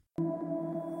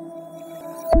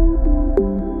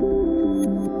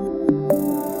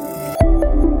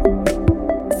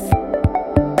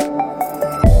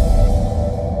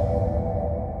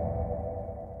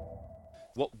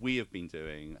been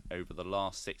doing over the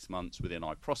last 6 months within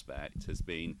iProspect has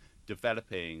been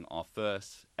developing our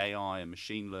first AI and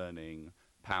machine learning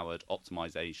powered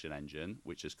optimization engine,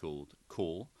 which is called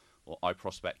Core, or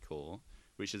iProspect Core,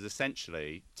 which is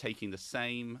essentially taking the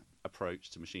same approach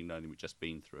to machine learning we've just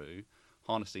been through,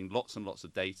 harnessing lots and lots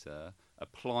of data,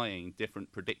 applying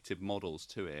different predictive models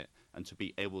to it, and to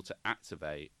be able to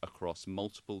activate across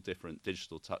multiple different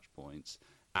digital touch points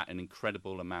at an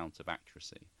incredible amount of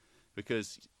accuracy.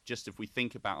 Because just if we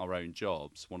think about our own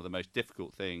jobs, one of the most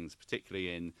difficult things,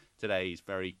 particularly in today's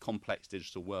very complex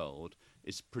digital world,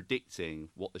 is predicting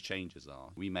what the changes are.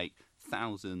 We make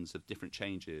thousands of different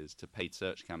changes to paid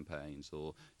search campaigns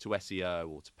or to SEO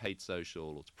or to paid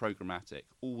social or to programmatic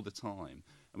all the time.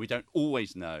 And we don't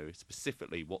always know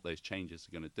specifically what those changes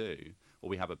are going to do, or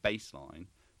we have a baseline.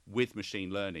 With machine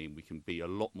learning, we can be a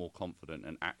lot more confident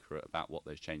and accurate about what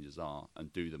those changes are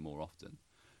and do them more often.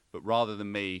 But rather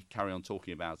than me carry on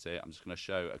talking about it, I'm just going to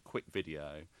show a quick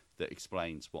video that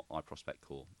explains what iProspect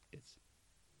Core is.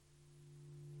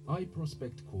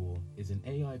 iProspect Core is an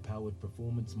AI-powered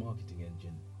performance marketing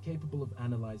engine capable of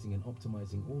analyzing and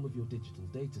optimizing all of your digital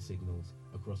data signals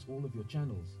across all of your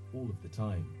channels all of the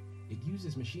time. It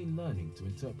uses machine learning to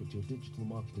interpret your digital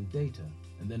marketing data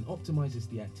and then optimizes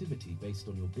the activity based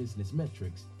on your business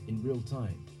metrics in real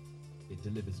time. It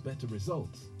delivers better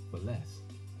results for less.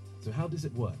 So how does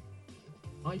it work?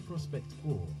 iProspect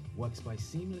Core works by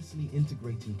seamlessly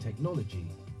integrating technology,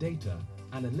 data,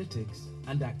 analytics,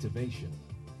 and activation.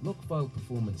 Log file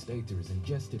performance data is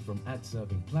ingested from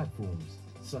ad-serving platforms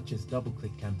such as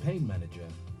DoubleClick Campaign Manager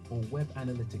or web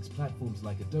analytics platforms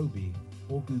like Adobe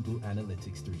or Google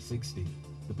Analytics 360.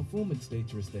 The performance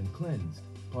data is then cleansed,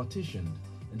 partitioned,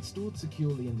 and stored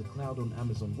securely in the cloud on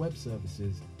Amazon Web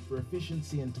Services for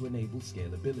efficiency and to enable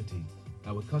scalability.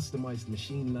 Our customized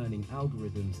machine learning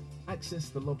algorithms access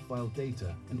the log file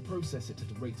data and process it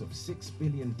at a rate of 6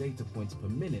 billion data points per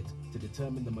minute to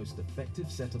determine the most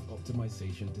effective set of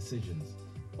optimization decisions.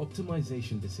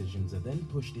 Optimization decisions are then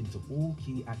pushed into all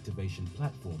key activation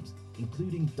platforms,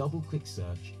 including DoubleClick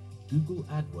Search, Google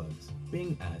AdWords,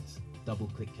 Bing Ads,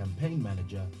 DoubleClick Campaign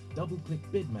Manager,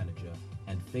 DoubleClick Bid Manager,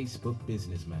 and Facebook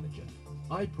Business Manager.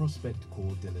 iProspect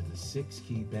Core delivers 6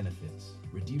 key benefits: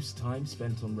 reduce time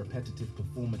spent on repetitive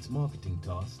performance marketing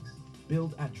tasks,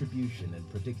 build attribution and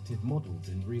predictive models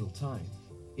in real time,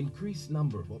 increase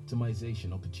number of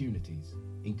optimization opportunities,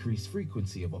 increase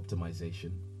frequency of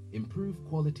optimization, improve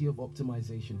quality of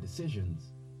optimization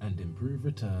decisions, and improve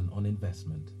return on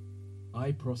investment.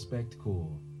 iProspect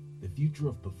Core. The future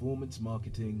of performance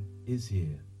marketing is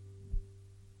here.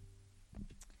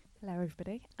 Hello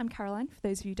everybody, I'm Caroline, for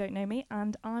those of you who don't know me,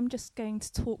 and I'm just going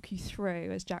to talk you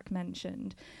through, as Jack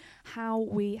mentioned, how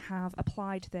we have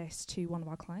applied this to one of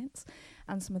our clients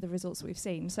and some of the results that we've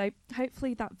seen. So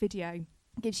hopefully that video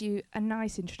gives you a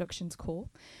nice introduction to Core,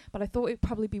 but I thought it would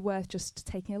probably be worth just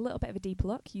taking a little bit of a deeper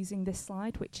look using this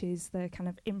slide, which is the kind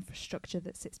of infrastructure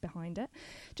that sits behind it,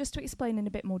 just to explain in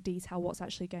a bit more detail what's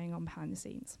actually going on behind the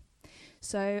scenes.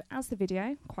 So as the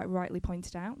video quite rightly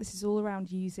pointed out, this is all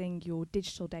around using your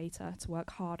digital data to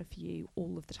work harder for you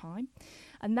all of the time.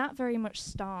 And that very much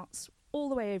starts all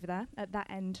the way over there at that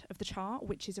end of the chart,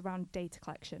 which is around data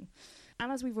collection.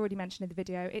 And as we've already mentioned in the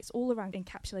video, it's all around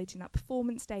encapsulating that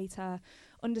performance data,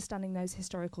 understanding those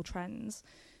historical trends.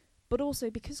 But also,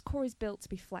 because Core is built to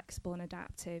be flexible and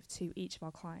adaptive to each of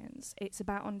our clients, it's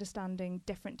about understanding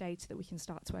different data that we can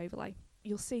start to overlay.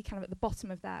 You'll see kind of at the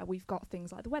bottom of there, we've got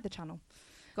things like the Weather Channel,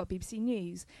 we've got BBC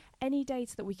News. Any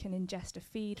data that we can ingest a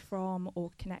feed from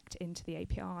or connect into the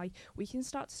API, we can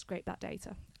start to scrape that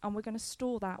data. And we're going to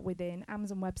store that within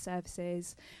Amazon Web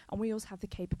Services. And we also have the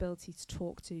capability to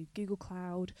talk to Google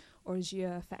Cloud or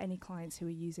Azure for any clients who are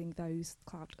using those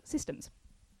cloud systems.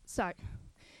 So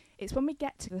it's when we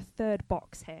get to the third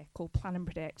box here called Plan and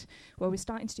Predict, where we're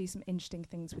starting to do some interesting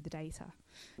things with the data.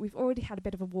 We've already had a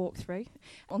bit of a walkthrough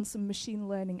on some machine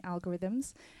learning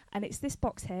algorithms, and it's this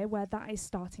box here where that is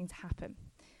starting to happen.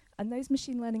 And those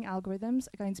machine learning algorithms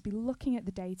are going to be looking at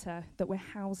the data that we're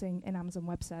housing in Amazon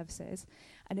Web Services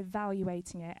and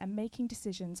evaluating it and making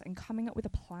decisions and coming up with a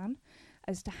plan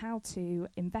as to how to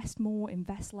invest more,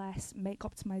 invest less, make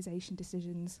optimization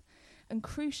decisions. And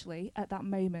crucially, at that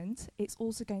moment, it's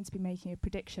also going to be making a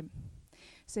prediction.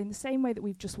 So in the same way that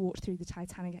we've just walked through the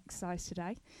Titanic exercise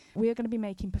today, we are going to be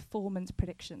making performance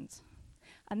predictions.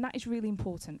 And that is really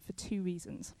important for 2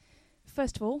 reasons.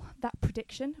 First of all, that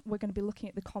prediction, we're going to be looking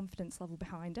at the confidence level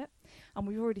behind it. And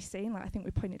we've already seen, like I think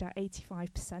we pointed out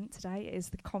 85% today is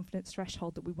the confidence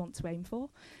threshold that we want to aim for.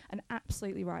 And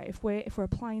absolutely right, if we're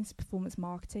applying to performance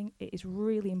marketing, it is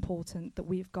really important that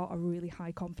we've got a really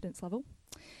high confidence level.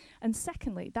 And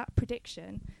secondly, that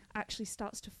prediction actually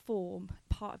starts to form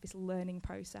part of this learning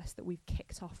process that we've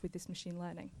kicked off with this machine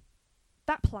learning.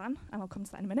 That plan, and I'll come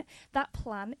to that in a minute, that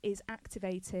plan is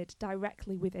activated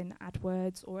directly within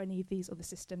AdWords or any of these other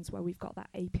systems where we've got that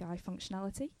API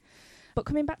functionality. But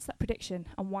coming back to that prediction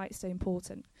and why it's so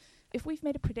important, if we've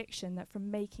made a prediction that from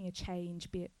making a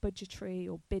change, be it budgetary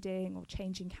or bidding or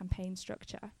changing campaign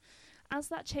structure, as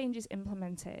that change is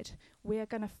implemented, we are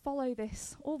going to follow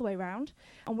this all the way around,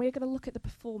 and we're going to look at the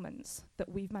performance that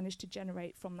we've managed to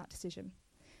generate from that decision.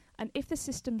 And if the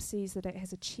system sees that it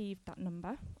has achieved that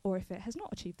number, or if it has not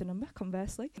achieved the number,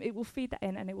 conversely, it will feed that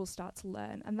in and it will start to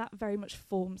learn. And that very much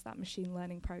forms that machine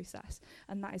learning process.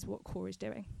 And that is what Core is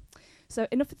doing. So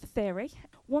enough of the theory.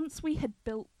 Once we had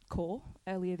built Core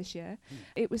earlier this year,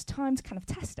 it was time to kind of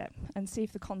test it and see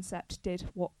if the concept did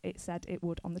what it said it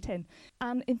would on the tin.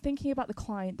 And in thinking about the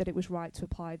client that it was right to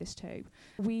apply this to,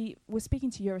 we were speaking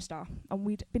to Eurostar, and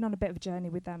we'd been on a bit of a journey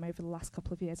with them over the last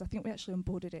couple of years. I think we actually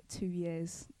onboarded it 2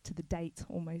 years to the date,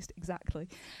 almost exactly.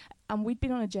 And we'd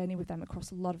been on a journey with them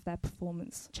across a lot of their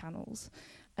performance channels.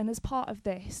 And as part of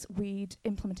this, we'd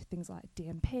implemented things like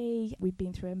DMP. We'd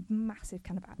been through a massive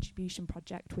kind of attribution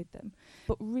project with them.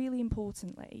 But really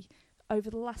importantly, over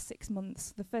the last 6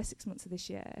 months, the first 6 months of this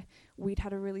year, we'd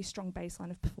had a really strong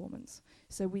baseline of performance.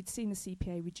 So we'd seen the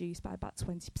CPA reduce by about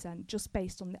 20% just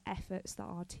based on the efforts that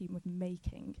our team were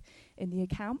making in the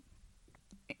account.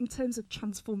 In terms of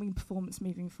transforming performance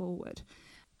moving forward,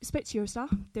 we spoke to Eurostar.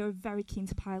 They were very keen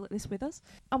to pilot this with us.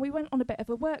 And we went on a bit of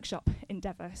a workshop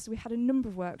endeavour. So we had a number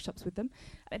of workshops with them.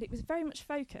 And it was very much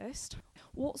focused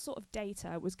what sort of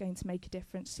data was going to make a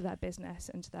difference to their business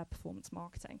and to their performance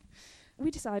marketing. We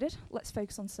decided, let's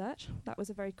focus on search. That was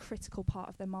a very critical part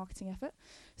of their marketing effort.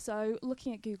 So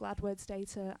looking at Google AdWords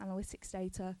data, analytics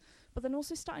data, but then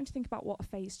also starting to think about what a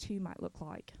phase 2 might look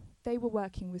like. They were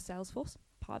working with Salesforce,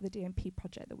 part of the DMP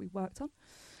project that we worked on.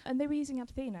 And they were using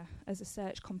Athena as a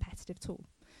search competitive tool.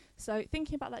 So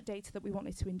thinking about that data that we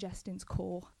wanted to ingest into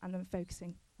Core and then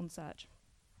focusing on search.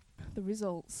 The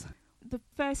results. The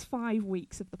first 5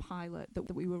 weeks of the pilot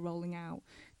that we were rolling out,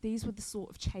 these were the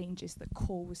sort of changes that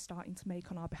Core was starting to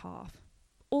make on our behalf.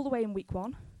 All the way in week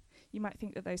 1, you might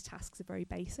think that those tasks are very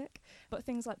basic, but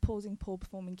things like pausing poor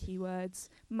performing keywords,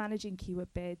 managing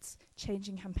keyword bids,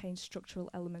 changing campaign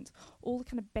structural elements, all the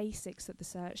kind of basics that the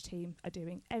search team are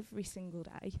doing every single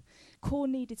day. Core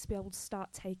needed to be able to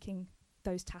start taking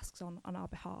those tasks on our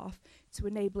behalf to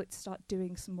enable it to start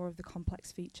doing some more of the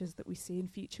complex features that we see in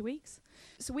future weeks.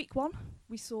 So week 1,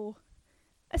 we saw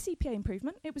a CPA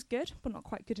improvement. It was good, but not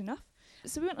quite good enough.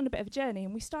 So we went on a bit of a journey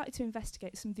and we started to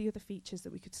investigate some of the other features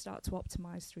that we could start to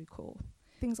optimise through Core.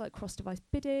 Things like cross-device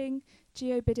bidding,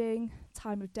 geo-bidding,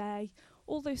 time of day,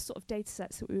 all those sort of data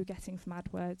sets that we were getting from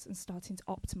AdWords and starting to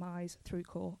optimise through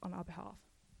Core on our behalf.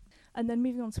 And then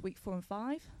moving on to week 4 and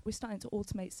 5, we're starting to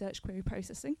automate search query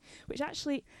processing, which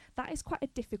actually, that is quite a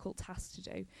difficult task to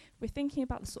do. We're thinking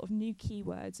about the sort of new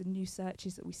keywords and new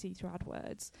searches that we see through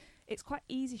AdWords. It's quite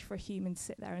easy for a human to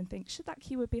sit there and think, should that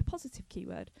keyword be a positive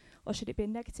keyword or should it be a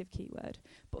negative keyword?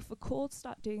 But for Core to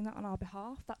start doing that on our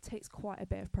behalf, that takes quite a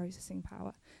bit of processing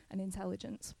power and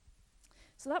intelligence.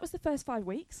 So that was the first 5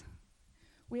 weeks.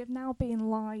 We have now been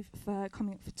live for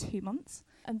coming up for 2 months,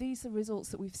 and these are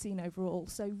results that we've seen overall.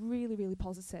 So really, really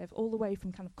positive, all the way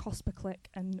from kind of cost per click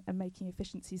and making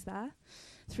efficiencies there,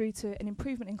 through to an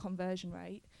improvement in conversion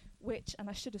rate, which, and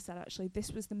I should have said actually,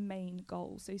 this was the main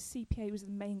goal. So CPA was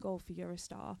the main goal for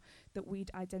Eurostar that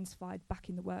we'd identified back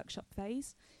in the workshop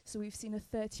phase. So we've seen a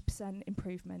 30%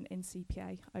 improvement in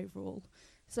CPA overall.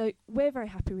 So we're very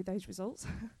happy with those results.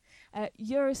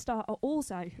 Eurostar are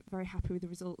also very happy with the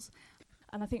results.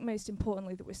 And I think most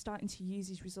importantly that we're starting to use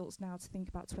these results now to think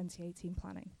about 2018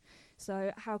 planning. So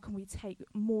how can we take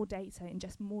more data,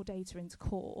 ingest more data into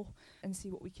Core and see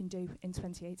what we can do in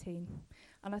 2018?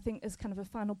 And I think as kind of a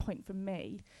final point from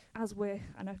me, I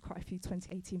know quite a few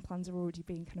 2018 plans are already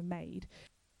being kind of made,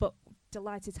 but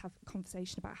delighted to have a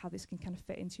conversation about how this can kind of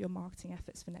fit into your marketing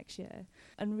efforts for next year.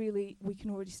 And really, we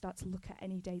can already start to look at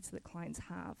any data that clients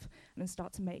have and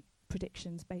start to make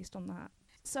predictions based on that.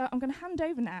 So I'm going to hand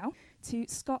over now to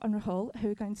Scott and Rahul, who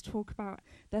are going to talk about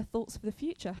their thoughts for the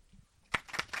future.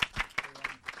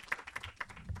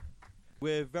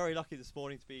 We're very lucky this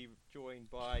morning to be joined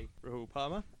by Rahul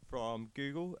Parmar from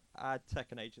Google, Ad Tech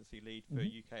and Agency Lead for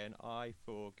UK and I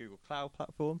for Google Cloud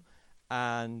Platform,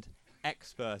 and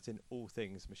expert in all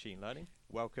things machine learning.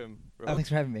 Welcome, Rahul. Oh, thanks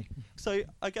for having me. So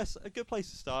I guess a good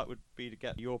place to start would be to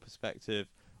get your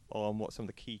perspective on what some of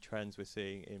the key trends we're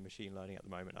seeing in machine learning at the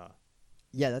moment are.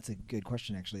 Yeah, that's a good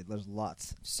question, actually. There's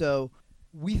lots. So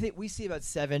We see about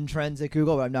 7 trends at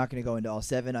Google, but I'm not going to go into all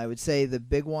 7. I would say the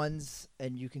big ones,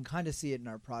 and you can kind of see it in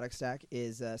our product stack,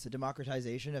 is so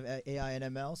democratization of AI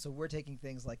and ML. So we're taking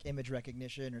things like image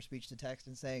recognition or speech to text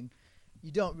and saying,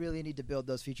 you don't really need to build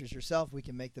those features yourself. We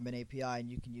can make them an API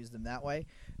and you can use them that way.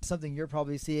 Something you're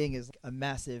probably seeing is a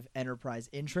massive enterprise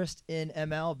interest in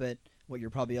ML, but what you're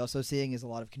probably also seeing is a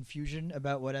lot of confusion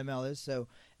about what ML is. So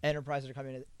enterprises are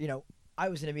coming in, I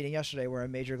was in a meeting yesterday where a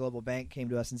major global bank came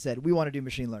to us and said, we want to do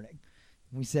machine learning.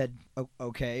 We said,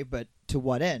 okay, but to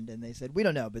what end? And they said, we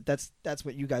don't know, but that's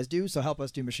what you guys do, so help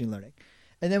us do machine learning.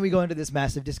 And then we go into this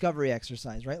massive discovery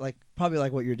exercise, right? Probably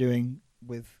like what you're doing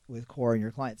with Core and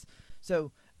your clients.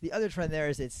 So the other trend there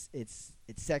is it's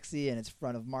sexy and it's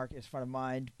front of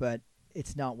mind, but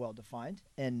it's not well defined.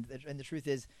 And the truth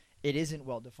is, it isn't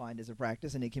well defined as a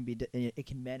practice, and it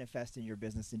can manifest in your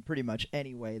business in pretty much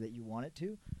any way that you want it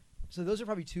to. So those are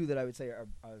probably 2 that I would say are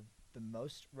the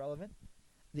most relevant.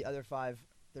 The other 5,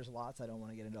 there's lots. I don't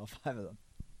want to get into all 5 of them.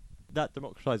 That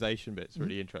democratization bit's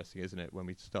really interesting, isn't it? When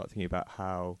we start thinking about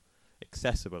how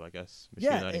accessible, I guess,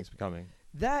 machine learning is becoming.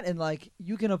 That, and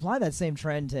you can apply that same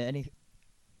trend to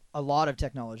a lot of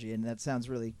technology, and that sounds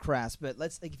really crass, but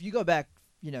if you go back,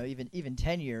 even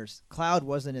 10 years, cloud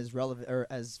wasn't as relevant or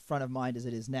as front of mind as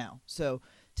it is now. So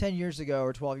 10 years ago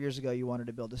or 12 years ago, you wanted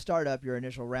to build a startup, your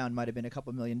initial round might have been a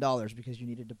couple $1 million because you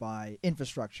needed to buy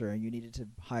infrastructure and you needed to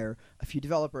hire a few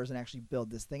developers and actually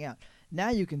build this thing out. Now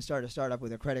you can start a startup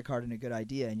with a credit card and a good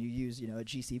idea, and you use a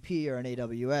GCP or an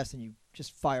AWS, and you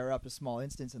just fire up a small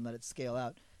instance and let it scale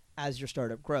out as your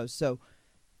startup grows. So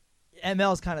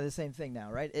ML is kind of the same thing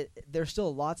now, right? There's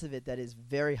still lots of it that is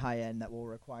very high end that will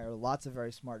require lots of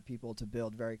very smart people to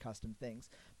build very custom things.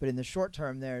 But in the short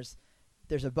term, there's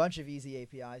a bunch of easy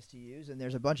APIs to use, and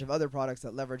there's a bunch of other products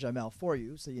that leverage ML for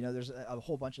you. So there's a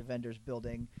whole bunch of vendors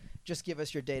building, just give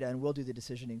us your data and we'll do the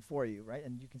decisioning for you, right?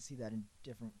 And you can see that in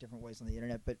different ways on the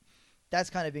internet. But that's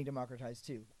kind of being democratized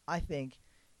too. I think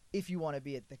if you want to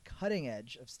be at the cutting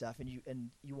edge of stuff and you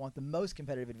want the most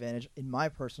competitive advantage, in my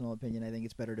personal opinion, I think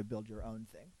it's better to build your own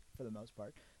thing for the most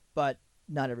part. But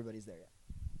not everybody's there yet.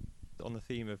 On the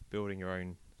theme of building your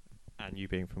own, and you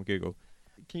being from Google,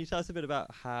 can you tell us a bit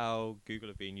about how Google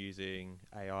have been using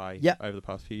AI over the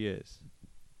past few years?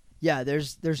 Yeah,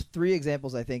 there's 3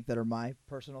 examples I think that are my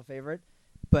personal favorite.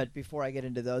 But before I get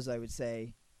into those, I would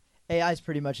say AI is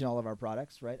pretty much in all of our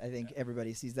products, right? I think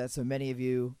everybody sees that. So many of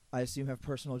you, I assume, have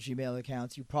personal Gmail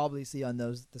accounts. You probably see on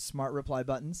those the smart reply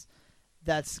buttons.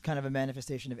 That's kind of a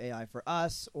manifestation of AI for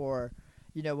us. Or,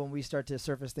 when we start to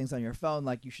surface things on your phone,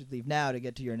 like you should leave now to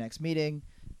get to your next meeting,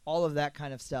 all of that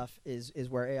kind of stuff is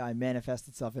where AI manifests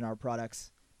itself in our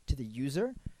products to the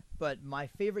user. But my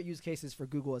favorite use cases for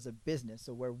Google as a business,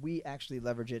 so where we actually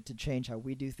leverage it to change how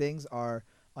we do things, are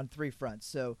on 3 fronts.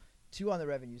 So 2 on the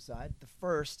revenue side. The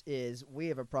first is we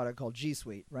have a product called G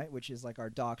Suite, right, which is like our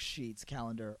docs, sheets,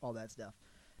 calendar, all that stuff.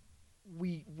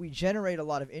 We generate a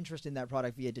lot of interest in that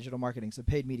product via digital marketing, so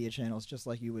paid media channels, just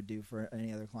like you would do for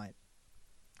any other client.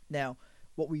 Now,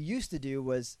 what we used to do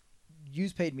was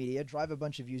use paid media, drive a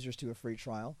bunch of users to a free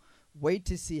trial, wait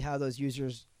to see how those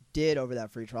users did over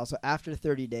that free trial. So after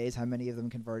 30 days, how many of them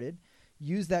converted,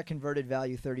 use that converted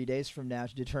value 30 days from now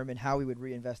to determine how we would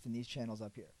reinvest in these channels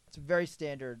up here. It's a very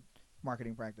standard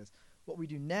marketing practice. What we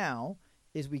do now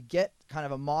is we get kind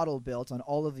of a model built on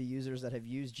all of the users that have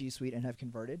used G Suite and have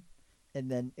converted, and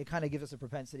then it kind of gives us a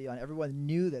propensity on everyone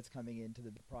new that's coming into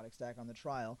the product stack on the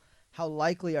trial. How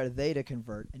likely are they to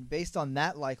convert? And based on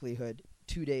that likelihood,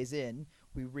 2 days in,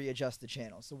 we readjust the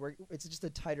channel. So it's just a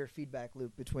tighter feedback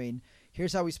loop between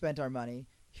here's how we spent our money,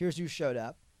 here's who showed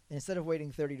up. And instead of waiting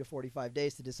 30 to 45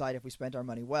 days to decide if we spent our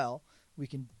money well, we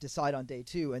can decide on day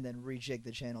 2 and then rejig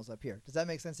the channels up here. Does that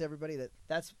make sense to everybody?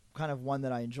 That's kind of one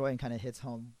that I enjoy and kind of hits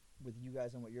home with you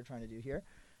guys on what you're trying to do here.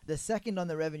 The second on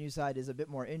the revenue side is a bit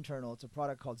more internal. It's a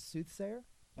product called Soothsayer.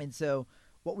 And so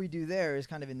what we do there is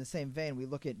kind of in the same vein. We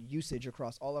look at usage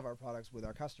across all of our products with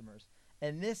our customers.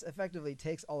 And this effectively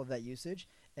takes all of that usage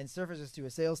and surfaces to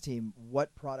a sales team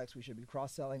what products we should be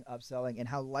cross-selling, upselling, and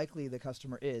how likely the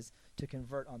customer is to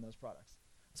convert on those products.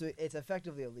 So it's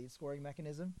effectively a lead scoring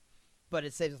mechanism, but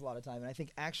it saves us a lot of time. And I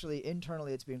think actually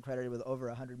internally it's being credited with over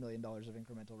 $100 million of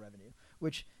incremental revenue,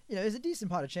 which is a decent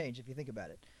pot of change if you think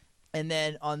about it. And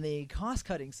then on the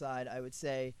cost-cutting side, I would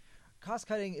say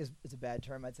cost-cutting is a bad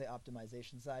term. I'd say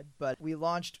optimization side. But we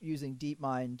launched using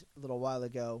DeepMind a little while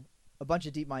ago, a bunch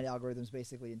of DeepMind algorithms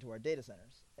basically into our data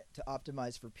centers to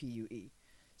optimize for PUE.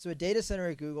 So a data center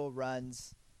at Google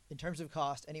runs, in terms of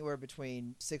cost, anywhere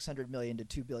between $600 million to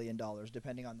 $2 billion,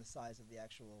 depending on the size of the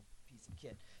actual piece of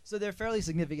kit. So they're fairly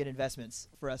significant investments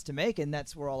for us to make, and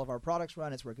that's where all of our products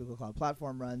run. It's where Google Cloud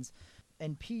Platform runs.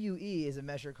 And PUE is a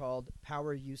measure called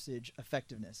power usage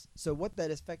effectiveness. So what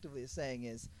that effectively is saying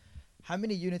is, how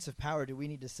many units of power do we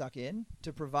need to suck in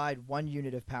to provide 1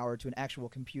 unit of power to an actual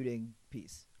computing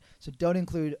piece? So don't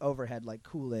include overhead like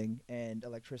cooling and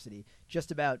electricity,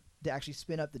 just about to actually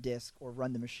spin up the disk or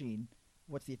run the machine.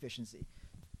 What's the efficiency?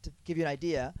 To give you an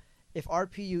idea, if our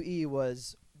PUE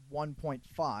was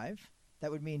 1.5,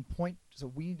 that would mean so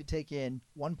we need to take in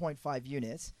 1.5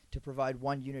 units to provide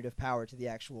 1 unit of power to the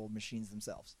actual machines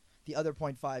themselves. The other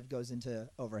 0.5 goes into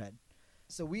overhead.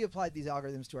 So we applied these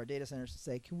algorithms to our data centers to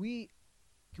say, can we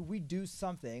do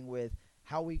something with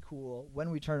how we cool,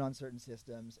 when we turn on certain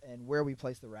systems, and where we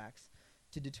place the racks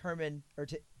to determine or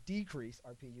to decrease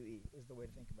our PUE is the way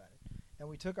to think about it. And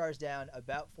we took ours down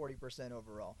about 40%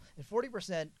 overall. And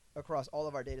 40% across all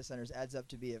of our data centers adds up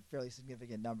to be a fairly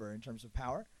significant number in terms of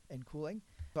power and cooling.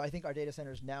 So I think our data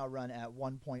centers now run at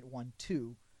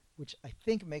 1.12, which I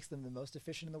think makes them the most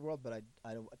efficient in the world, but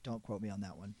I don't quote me on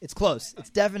that one. It's close. It's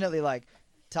definitely like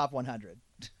top 100.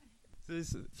 So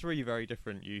there's 3 very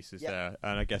different uses there,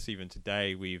 and I guess even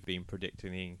today we've been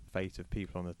predicting the fate of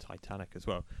people on the Titanic as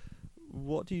well.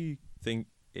 What do you think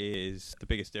is the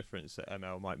biggest difference that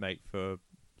ML might make for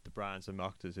the brands and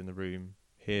marketers in the room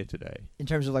here today? In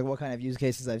terms of like what kind of use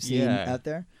cases I've seen out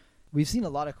there? We've seen a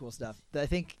lot of cool stuff. I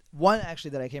think one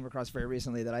actually that I came across very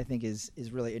recently that I think is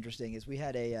really interesting is we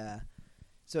had a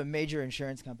major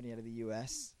insurance company out of the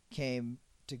US came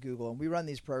to Google, and we run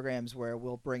these programs where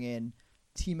we'll bring in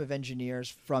team of engineers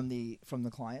from the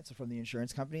client, so from the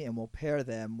insurance company, and we'll pair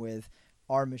them with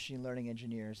our machine learning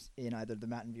engineers in either the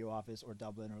Mountain View office or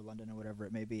Dublin or London or whatever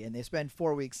it may be. And they spend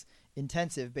 4 weeks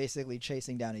intensive basically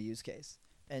chasing down a use case.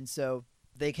 And so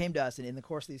they came to us, and in the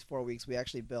course of these 4 weeks, we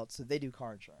actually built, so they do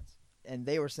car insurance. And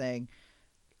they were saying,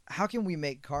 how can we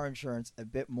make car insurance a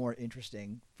bit more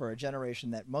interesting for a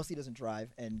generation that mostly doesn't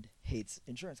drive and hates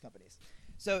insurance companies?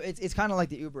 So it's kind of like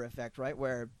the Uber effect, right?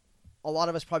 Where a lot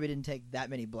of us probably didn't take that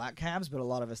many black cabs, but a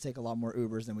lot of us take a lot more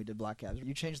Ubers than we did black cabs.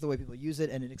 You change the way people use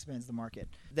it, and it expands the market.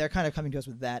 They're kind of coming to us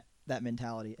with that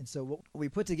mentality. And so what we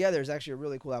put together is actually a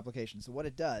really cool application. So what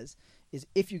it does is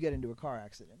if you get into a car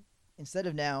accident, instead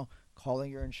of now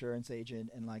calling your insurance agent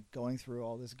and like going through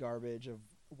all this garbage of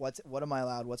what am I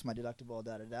allowed, what's my deductible,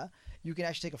 you can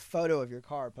actually take a photo of your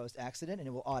car post-accident, and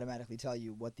it will automatically tell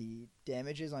you what the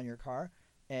damage is on your car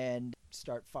and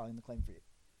start filing the claim for you.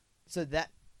 So that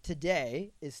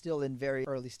today is still in very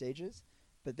early stages,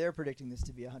 but they're predicting this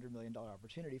to be a $100 million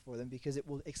opportunity for them because it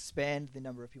will expand the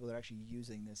number of people that are actually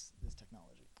using this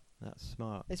technology. That's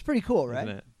smart. It's pretty cool, right?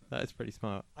 Isn't it? That is pretty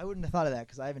smart. I wouldn't have thought of that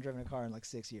because I haven't driven a car in like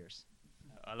 6 years.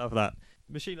 I love that.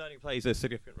 Machine learning plays a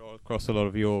significant role across a lot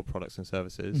of your products and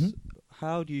services. Mm-hmm.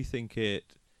 How do you think it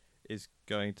is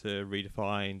going to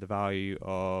redefine the value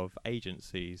of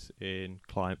agencies in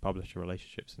client-publisher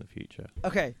relationships in the future?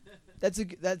 Okay, it's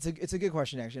a good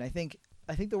question actually. And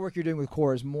I think the work you're doing with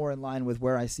Core is more in line with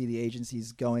where I see the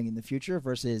agencies going in the future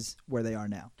versus where they are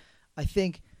now. I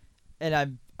think, and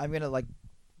I'm gonna like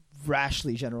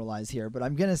rashly generalize here, but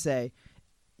I'm gonna say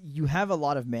you have a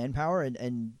lot of manpower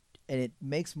and it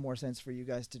makes more sense for you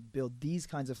guys to build these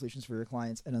kinds of solutions for your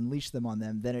clients and unleash them on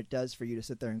them than it does for you to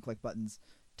sit there and click buttons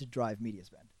to drive media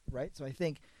spend, right? So I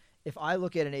think if I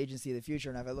look at an agency in the future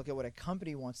and if I look at what a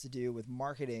company wants to do with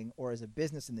marketing or as a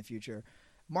business in the future,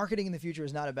 marketing in the future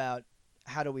is not about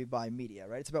how do we buy media,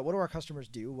 right? It's about what do our customers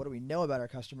do, what do we know about our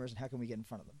customers, and how can we get in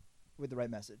front of them with the right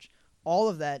message. All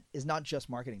of that is not just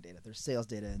marketing data. There's sales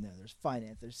data in there. There's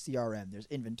finance. There's CRM. There's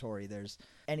inventory. There's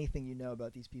anything you know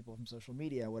about these people from social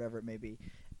media, whatever it may be.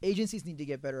 Agencies need to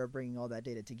get better at bringing all that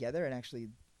data together and actually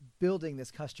building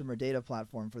this customer data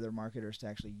platform for their marketers to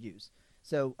actually use.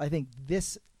 So I think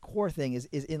this core thing is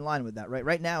in line with that, right?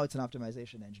 Right now it's an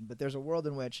optimization engine, but there's a world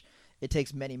in which it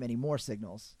takes many, many more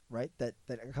signals, right? That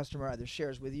a customer either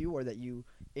shares with you or that you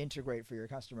integrate for your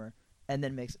customer and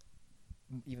then makes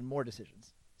even more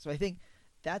decisions. So I think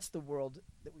that's the world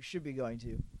that we should be going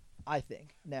to, I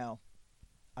think. Now,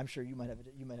 I'm sure you might have a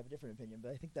different opinion,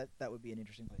 but I think that would be an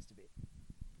interesting place to be.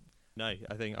 No,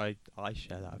 I think I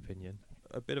share that opinion.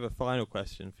 A bit of a final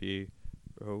question for you,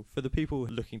 Rahul. For the people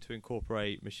looking to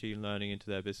incorporate machine learning into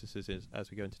their businesses as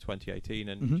we go into 2018,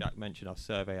 and mm-hmm. Jack mentioned our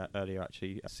survey earlier,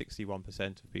 actually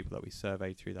 61% of people that we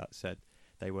surveyed through that said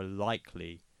they were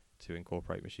likely to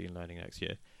incorporate machine learning next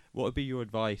year. What would be your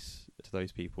advice to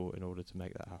those people in order to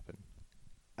make that happen?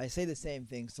 I say the same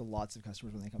things to lots of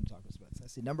customers when they come to talk to us about this. I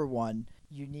say, number one,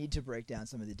 you need to break down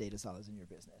some of the data silos in your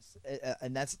business.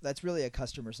 And that's really a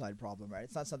customer side problem, right?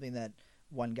 It's not something that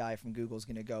one guy from Google is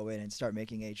going to go in and start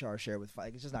making HR share with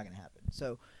it's just not going to happen.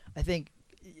 So I think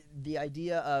the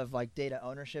idea of like data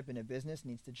ownership in a business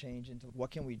needs to change into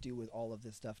what can we do with all of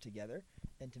this stuff together,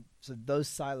 and so those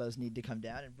silos need to come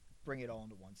down and bring it all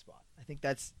into one spot. I think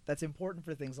that's important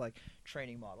for things like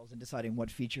training models and deciding what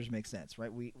features make sense,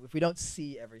 right? If we don't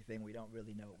see everything, we don't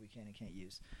really know what we can and can't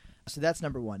use. So that's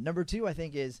number one. Number two, I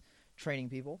think, is training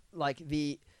people. Like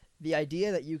the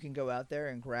idea that you can go out there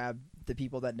and grab the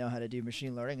people that know how to do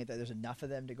machine learning and that there's enough of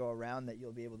them to go around that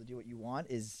you'll be able to do what you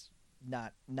want is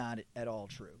not at all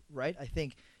true, right? I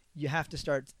think you have to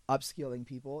start upskilling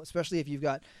people, especially if you've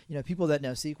got people that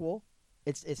know SQL.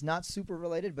 It's not super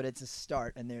related, but it's a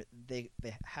start, and they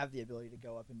have the ability to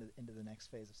go up into the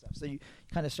next phase of stuff. So you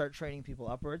kind of start training people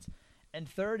upwards. And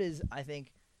third is, I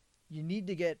think you need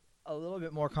to get a little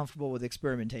bit more comfortable with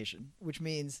experimentation, which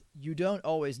means you don't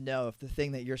always know if the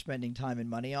thing that you're spending time and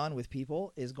money on with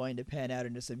people is going to pan out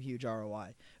into some huge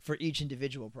ROI for each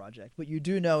individual project. But you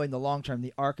do know in the long term,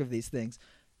 the arc of these things,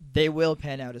 they will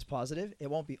pan out as positive.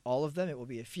 It won't be all of them. It will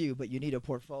be a few, but you need a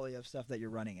portfolio of stuff that you're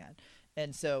running at.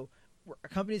 And so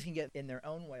companies can get in their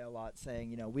own way a lot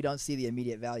saying, we don't see the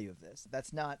immediate value of this.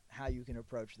 That's not how you can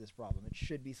approach this problem. It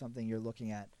should be something you're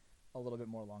looking at a little bit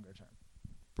more longer term.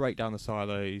 Break down the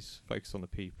silos, focus on the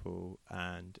people,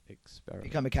 and experiment.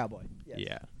 Become a cowboy. Yes.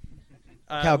 Yeah.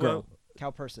 Cowgirl.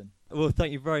 Cow person. Well,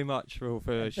 thank you very much, Rahul,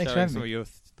 for sharing some of your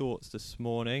thoughts this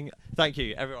morning. Thank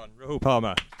you, everyone. Rahul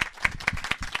Parmar.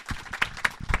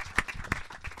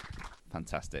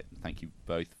 Fantastic. Thank you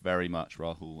both very much,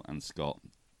 Rahul and Scott.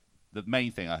 The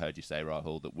main thing I heard you say,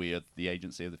 Rahul, that we are the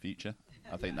agency of the future.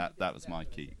 I think that was my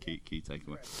key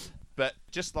takeaway. But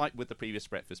just like with the previous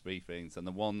breakfast briefings and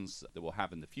the ones that we'll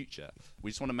have in the future,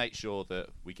 we just want to make sure that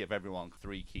we give everyone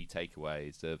 3 key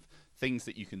takeaways of things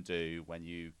that you can do when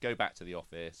you go back to the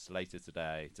office later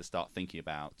today to start thinking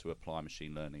about to apply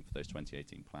machine learning for those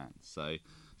 2018 plans. So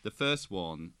the first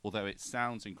one, although it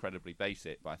sounds incredibly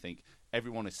basic, but I think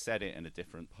everyone has said it in a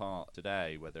different part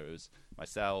today, whether it was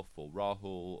myself or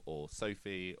Rahul or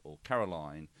Sophie or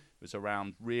Caroline, was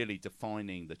around really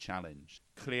defining the challenge,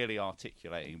 clearly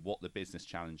articulating what the business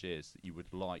challenge is that you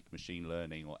would like machine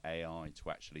learning or AI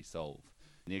to actually solve.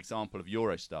 In the example of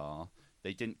Eurostar,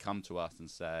 they didn't come to us and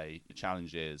say, the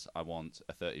challenge is I want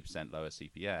a 30% lower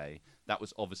CPA. That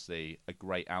was obviously a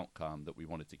great outcome that we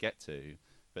wanted to get to.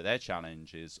 But their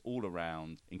challenge is all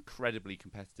around incredibly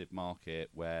competitive market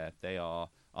where they are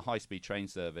a high-speed train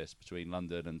service between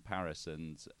London and Paris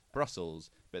and Brussels,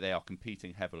 but they are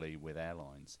competing heavily with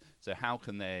airlines. So how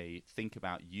can they think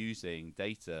about using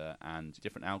data and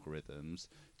different algorithms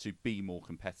to be more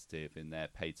competitive in their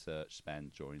paid search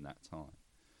spend during that time?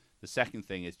 The second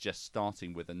thing is just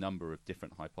starting with a number of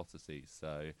different hypotheses.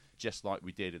 So just like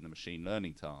we did in the machine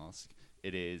learning task,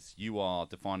 it is you are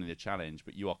defining the challenge,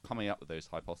 but you are coming up with those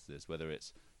hypotheses, whether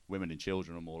it's women and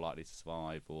children are more likely to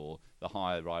survive, or the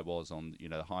higher I was on,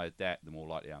 the higher debt, the more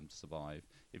likely I am to survive.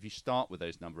 If you start with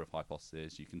those number of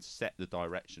hypotheses, you can set the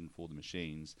direction for the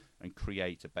machines and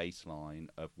create a baseline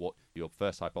of what your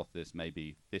first hypothesis may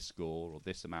be this score or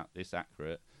this amount, this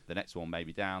accurate. The next one may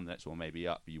be down, the next one may be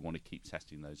up, but you want to keep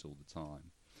testing those all the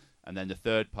time. And then the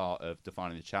third part of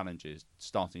defining the challenge is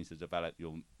starting to develop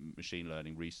your machine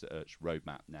learning research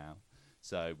roadmap now.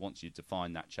 So once you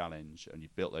define that challenge and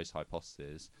you've built those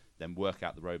hypotheses, then work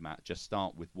out the roadmap. Just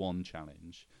start with one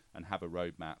challenge and have a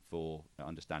roadmap for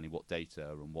understanding what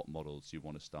data and what models you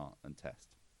want to start and test.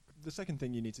 The second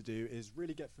thing you need to do is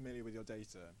really get familiar with your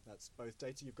data. That's both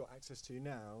data you've got access to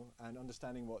now and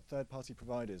understanding what third-party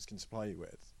providers can supply you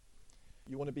with.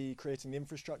 You want to be creating the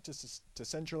infrastructure to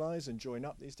centralize and join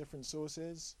up these different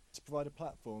sources to provide a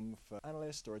platform for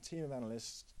analysts or a team of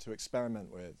analysts to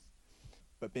experiment with,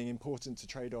 but being important to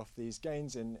trade off these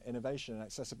gains in innovation and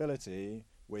accessibility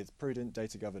with prudent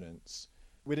data governance.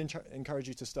 We'd encourage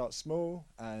you to start small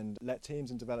and let teams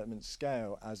and development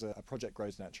scale as a project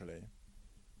grows naturally.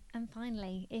 And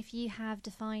finally, if you have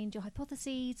defined your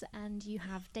hypotheses and you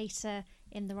have data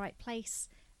in the right place,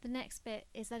 the next bit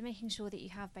is then making sure that you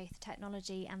have both the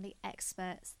technology and the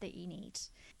experts that you need.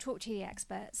 Talk to the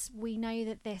experts. We know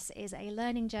that this is a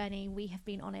learning journey. We have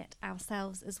been on it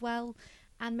ourselves as well.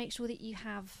 And make sure that you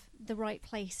have the right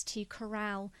place to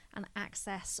corral and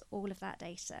access all of that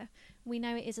data. We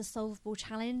know it is a solvable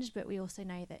challenge, but we also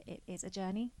know that it is a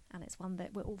journey, and it's one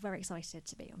that we're all very excited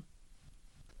to be on.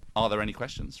 Are there any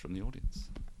questions from the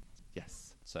audience?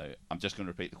 Yes. So I'm just going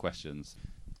to repeat the questions.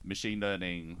 Machine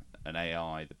learning and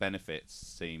AI, the benefits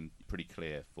seem pretty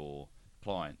clear for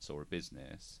clients or a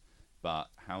business, but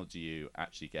how do you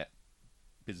actually get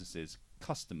businesses,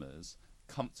 customers,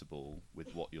 comfortable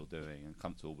with what you're doing and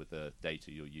comfortable with the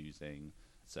data you're using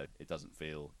so it doesn't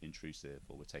feel intrusive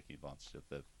or we're taking advantage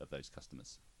of those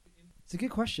customers? It's a good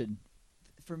question.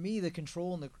 for me, the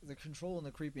control and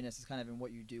the creepiness is kind of in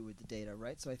what you do with the data,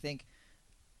 right? So I think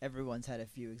everyone's had a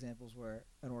few examples where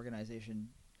an organization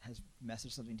has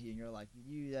messaged something to you and you're like,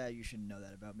 you shouldn't know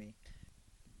that about me.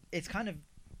 It's kind of,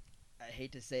 I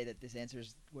hate to say that this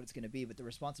answers what it's going to be, but the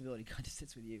responsibility kind of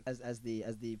sits with you as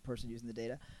the person using the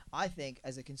data. I think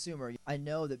as a consumer, I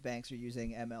know that banks are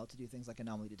using ML to do things like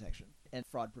anomaly detection and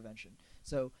fraud prevention.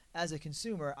 So as a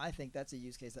consumer, I think that's a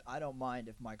use case that I don't mind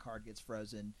if my card gets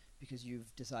frozen because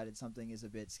you've decided something is a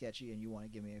bit sketchy and you want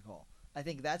to give me a call. I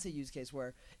think that's a use case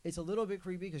where it's a little bit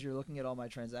creepy because you're looking at all my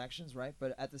transactions, right?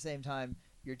 But at the same time,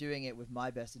 you're doing it with my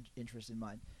best interest in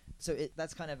mind. So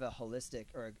that's kind of a holistic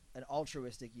or an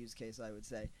altruistic use case, I would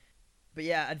say. But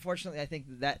yeah, unfortunately, I think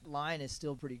that line is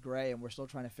still pretty gray, and we're still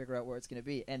trying to figure out where it's going to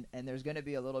be. And there's going to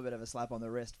be a little bit of a slap on the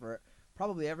wrist for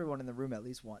probably everyone in the room at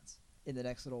least once in the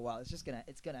next little while. It's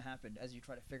gonna happen as you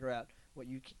try to figure out what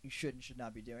you should and should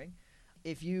not be doing.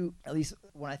 If you, at least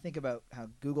when I think about how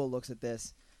Google looks at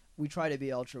this, we try to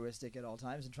be altruistic at all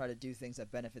times and try to do things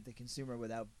that benefit the consumer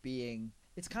without being.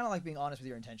 It's kind of like being honest with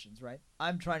your intentions, right?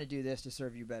 I'm trying to do this to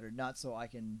serve you better, not so I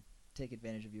can take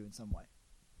advantage of you in some way.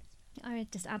 I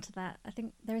would just add to that, I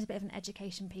think there is a bit of an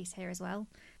education piece here as well.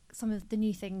 Some of the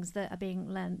new things that are being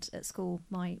learnt at school,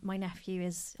 my nephew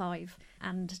is 5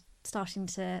 and starting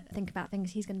to think about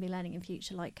things he's going to be learning in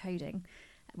future, like coding,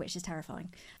 which is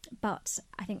terrifying. But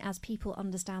I think as people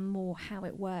understand more how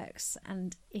it works,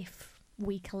 and if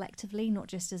we collectively, not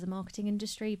just as a marketing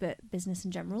industry, but business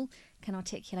in general, can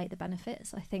articulate the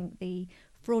benefits, I think the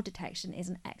fraud detection is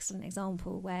an excellent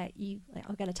example where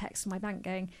I'll get a text from my bank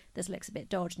going, this looks a bit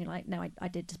dodgy, and you're like, no, I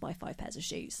did just buy 5 pairs of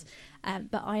shoes.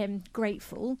 But I am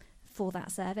grateful for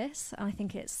that service. I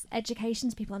think it's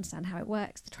education so people understand how it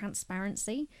works, the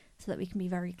transparency, so that we can be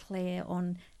very clear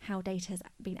on how data has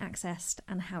been accessed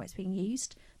and how it's being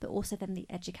used, but also then the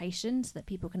education so that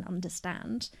people can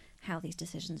understand how these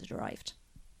decisions are derived.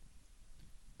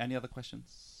 Any other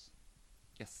questions?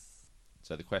 Yes.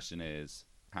 So the question is,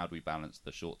 how do we balance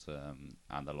the short term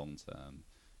and the long term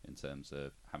in terms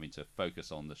of having to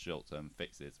focus on the short term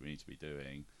fixes we need to be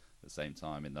doing, at the same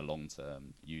time in the long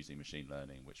term using machine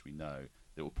learning, which we know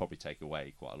that will probably take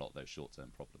away quite a lot of those short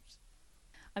term problems?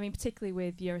 I mean, particularly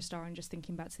with Eurostar and just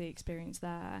thinking back to the experience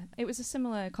there, it was a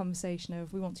similar conversation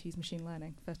of we want to use machine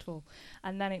learning, first of all.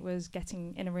 And then it was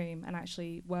getting in a room and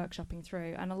actually workshopping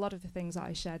through. And a lot of the things that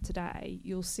I shared today,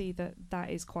 you'll see that that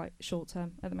is quite short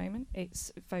term at the moment.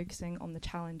 It's focusing on the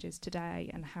challenges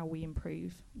today and how we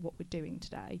improve what we're doing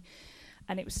today.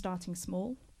 And it was starting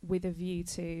small with a view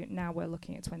to now we're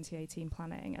looking at 2018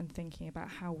 planning and thinking about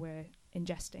how we're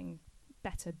ingesting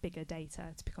better, bigger data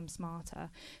to become smarter.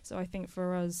 So I think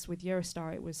for us with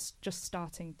Eurostar, it was just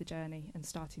starting the journey and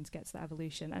starting to get to that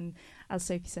evolution. And as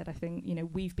Sophie said, I think,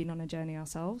 we've been on a journey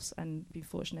ourselves and been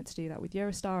fortunate to do that with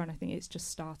Eurostar. And I think it's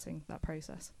just starting that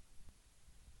process.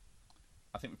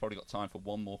 I think we've probably got time for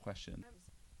one more question.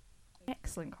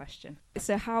 Excellent question.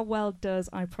 So how well does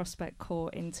iProspect Core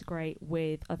integrate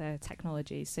with other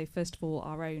technologies? So first of all,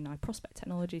 our own iProspect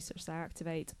technology, such as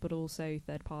Activate, but also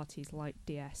third parties like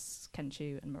DS,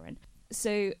 Kenshu and Marin.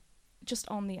 So just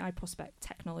on the iProspect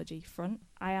technology front,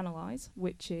 iAnalyze,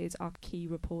 which is our key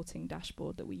reporting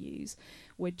dashboard that we use,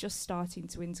 we're just starting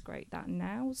to integrate that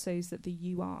now so that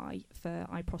the UI for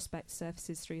iProspect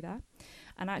surfaces through there.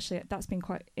 And actually, that's been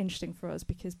quite interesting for us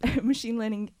because machine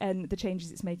learning and the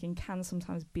changes it's making can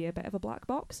sometimes be a bit of a black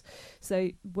box. So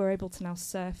we're able to now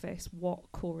surface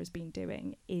what Core has been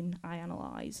doing in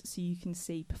iAnalyze so you can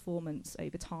see performance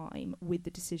over time with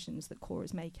the decisions that Core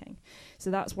is making.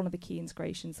 So that's one of the key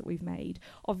integrations that we've made.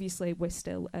 Obviously, we're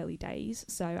still early days.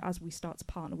 So as we start to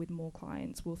partner with more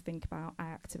clients, we'll think about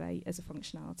iActivate as a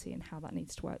functionality and how that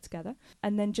needs to work together.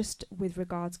 And then just with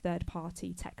regards to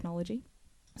third-party technology,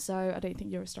 so I don't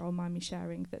think Eurostar will mind me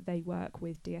sharing that they work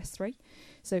with DS3.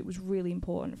 So it was really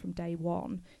important from day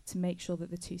one to make sure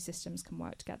that the two systems can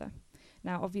work together.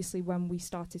 Now, obviously, when we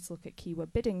started to look at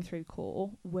keyword bidding through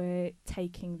Core, we're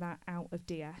taking that out of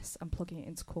DS and plugging it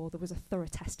into Core. There was a thorough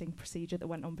testing procedure that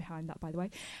went on behind that, by the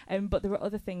way. But there are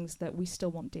other things that we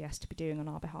still want DS to be doing on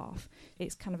our behalf.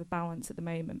 It's kind of a balance at the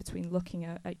moment between looking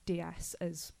at DS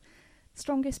as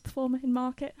strongest performer in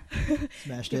market.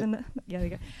 Smashed it. Yeah, there you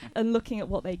go. And looking at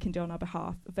what they can do on our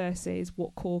behalf versus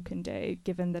what Core can do,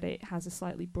 given that it has a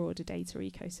slightly broader data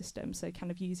ecosystem. So kind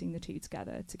of using the two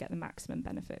together to get the maximum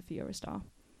benefit for Eurostar.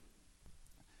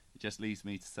 It just leaves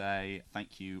me to say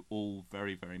thank you all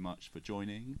very, very much for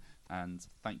joining, and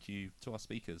thank you to our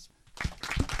speakers.